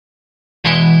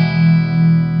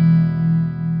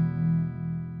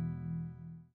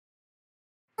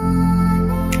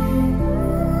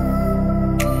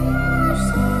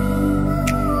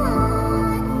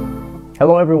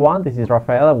Hello everyone, this is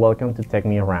Rafael and welcome to Take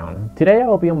Me Around. Today I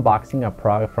will be unboxing a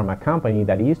product from a company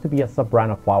that used to be a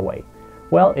sub-brand of Huawei.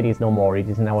 Well, it is no more. It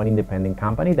is now an independent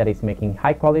company that is making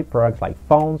high-quality products like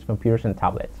phones, computers, and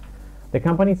tablets. The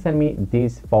company sent me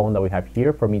this phone that we have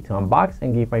here for me to unbox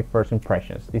and give my first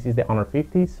impressions. This is the Honor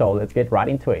 50, so let's get right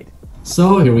into it.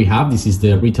 So here we have, this is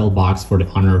the retail box for the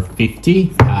Honor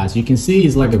 50. As you can see,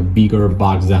 it's like a bigger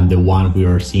box than the one we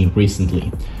are seeing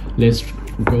recently. Let's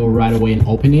go right away and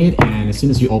open it, and as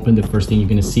soon as you open, the first thing you're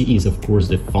going to see is of course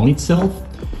the phone itself.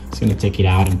 It's going to take it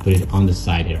out and put it on the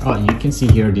side here. Oh, you can see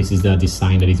here, this is the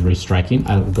design that is very striking.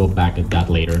 I'll go back at that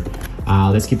later.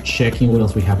 Let's keep checking what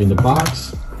else we have in the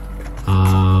box.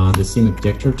 The SIM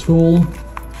ejector tool.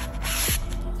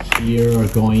 Here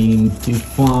we're going to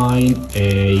find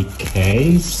a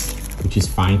case, which is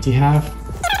fine to have.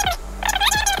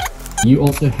 You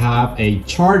also have a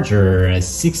charger, a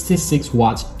 66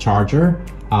 watts charger.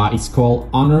 It's called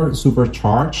Honor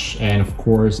Supercharge, and of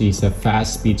course it's a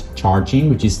fast speed charging,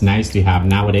 which is nice to have.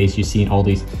 Nowadays you're seeing all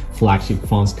these flagship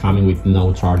phones coming with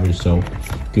no charger, so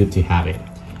good to have it.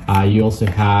 You also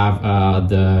have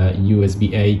the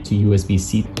USB-A to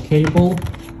USB-C cable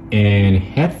and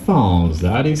headphones.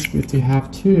 That is good to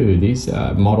have too. This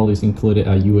model is included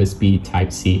a USB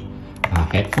Type-C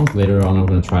headphones. Later on I'm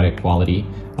going to try the quality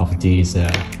of these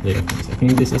little things. I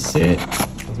think this is it.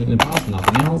 What's in the box?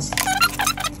 Nothing else.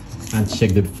 And check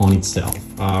the phone itself.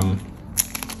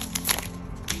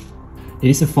 It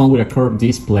is a phone with a curved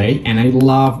display, and I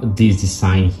love this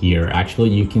design here. Actually,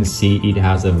 you can see it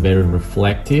has a very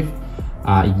reflective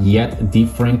yet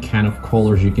different kind of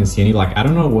colors. You can see any, like, I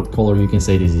don't know what color you can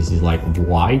say this is. It's like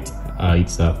white,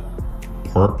 it's a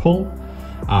purple.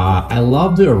 I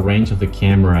love the range of the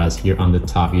cameras here on the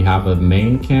top. You have a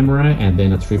main camera and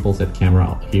then a triple set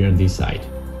camera here on this side.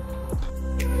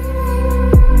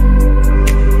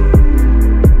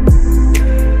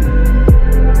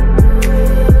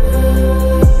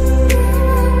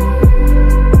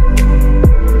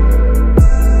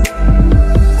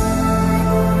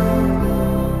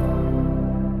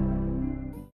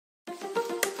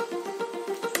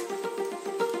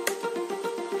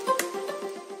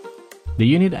 The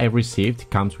unit I received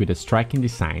comes with a striking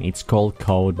design. It's called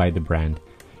Code by the brand.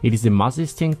 It is the most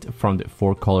distinct from the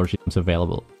 4 colors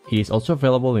available. It is also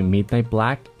available in Midnight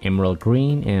Black, Emerald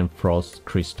Green, and Frost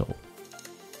Crystal.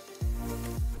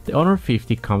 The Honor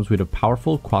 50 comes with a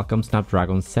powerful Qualcomm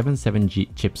Snapdragon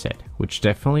 77G chipset, which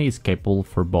definitely is capable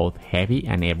for both heavy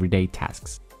and everyday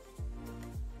tasks.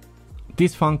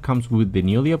 This phone comes with the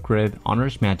newly upgraded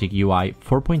Honor's Magic UI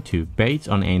 4.2 based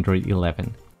on Android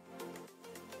 11.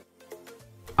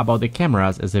 About the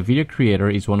cameras, as a video creator,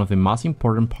 is one of the most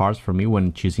important parts for me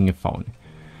when choosing a phone.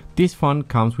 This phone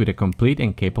comes with a complete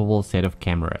and capable set of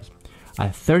cameras.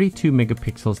 A 32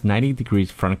 megapixels 90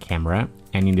 degrees front camera,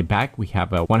 and in the back we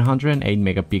have a 108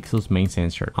 megapixels main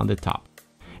sensor on the top,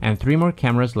 and 3 more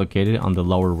cameras located on the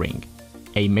lower ring.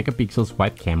 A megapixels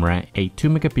wide camera, a 2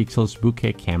 megapixels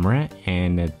bokeh camera,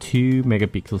 and a 2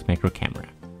 megapixels macro camera.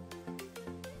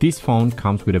 This phone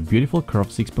comes with a beautiful curved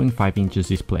 6.5 inches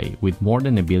display with more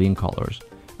than a billion colors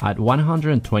at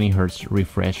 120 Hz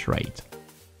refresh rate.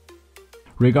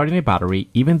 Regarding the battery,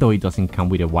 even though it doesn't come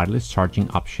with a wireless charging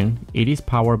option, it is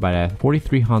powered by a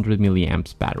 4300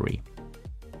 mAh battery.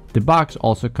 The box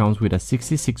also comes with a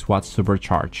 66 watt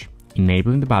supercharge,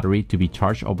 enabling the battery to be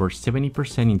charged over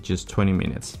 70% in just 20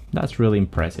 minutes. That's really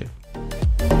impressive.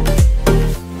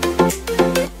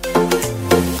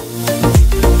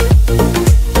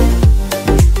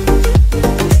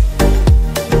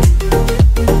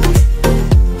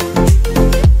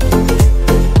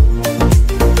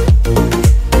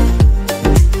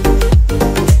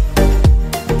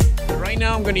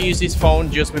 I'm going to use this phone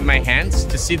just with my hands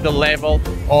to see the level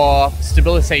of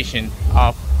stabilization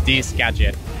of this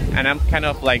gadget, and I'm kind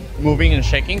of like moving and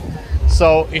shaking,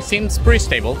 so it seems pretty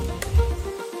stable.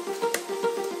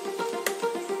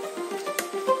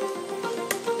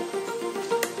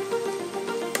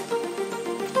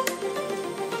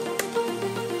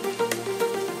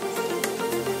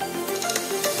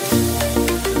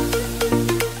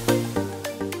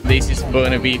 This is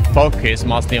going to be focused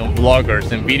mostly on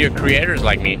vloggers and video creators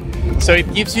like me. So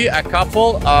it gives you a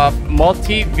couple of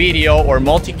multi-video or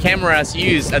multi-cameras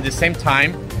used at the same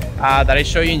time that I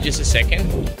show you in just a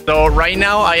second. So right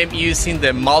now I am using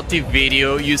the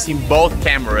multi-video using both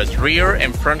cameras, rear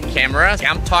and front cameras.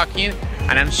 I'm talking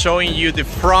and I'm showing you the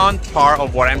front part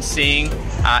of what I'm seeing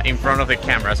in front of the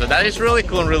camera. So that is really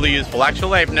cool and really useful.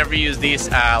 Actually, I've never used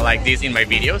this like this in my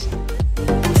videos.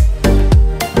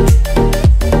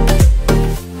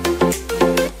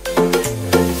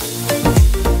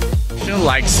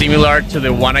 like similar to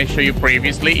the one I showed you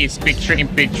previously. It's picture in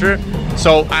picture.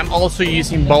 So I'm also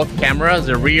using both cameras,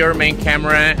 the rear main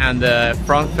camera and the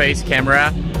front face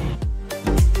camera.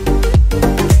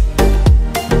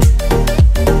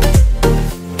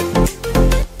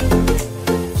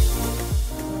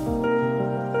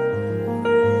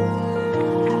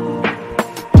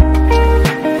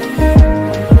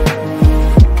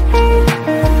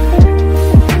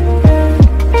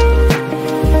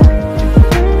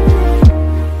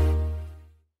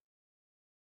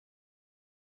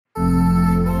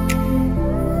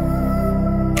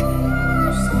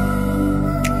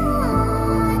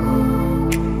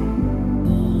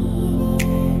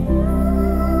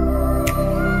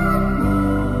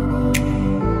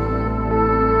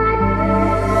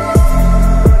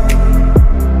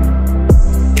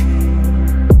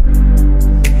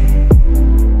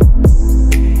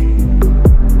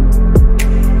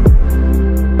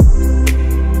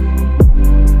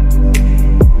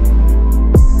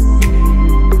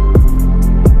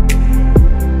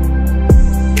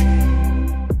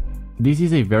 This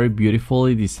is a very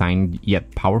beautifully designed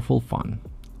yet powerful phone.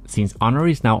 Since Honor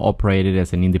is now operated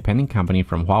as an independent company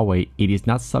from Huawei, it is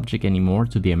not subject anymore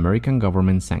to the American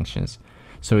government sanctions,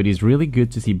 so it is really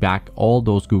good to see back all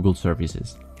those Google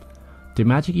services. The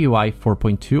Magic UI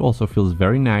 4.2 also feels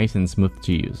very nice and smooth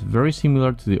to use, very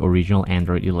similar to the original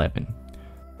Android 11.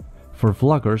 For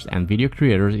vloggers and video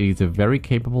creators, it is a very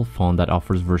capable phone that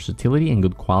offers versatility and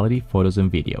good quality photos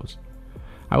and videos.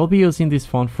 I will be using this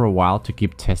phone for a while to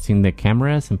keep testing the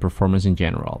cameras and performance in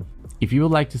general. If you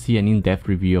would like to see an in-depth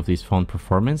review of this phone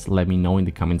performance, let me know in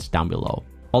the comments down below.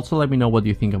 Also let me know what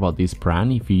you think about this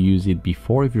brand, if you use it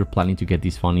before, if you're planning to get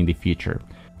this phone in the future.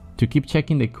 To keep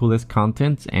checking the coolest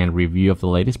content and review of the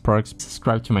latest products,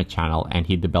 subscribe to my channel and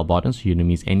hit the bell button so you don't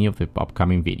miss any of the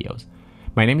upcoming videos.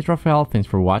 My name is Rafael, thanks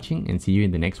for watching and see you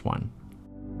in the next one.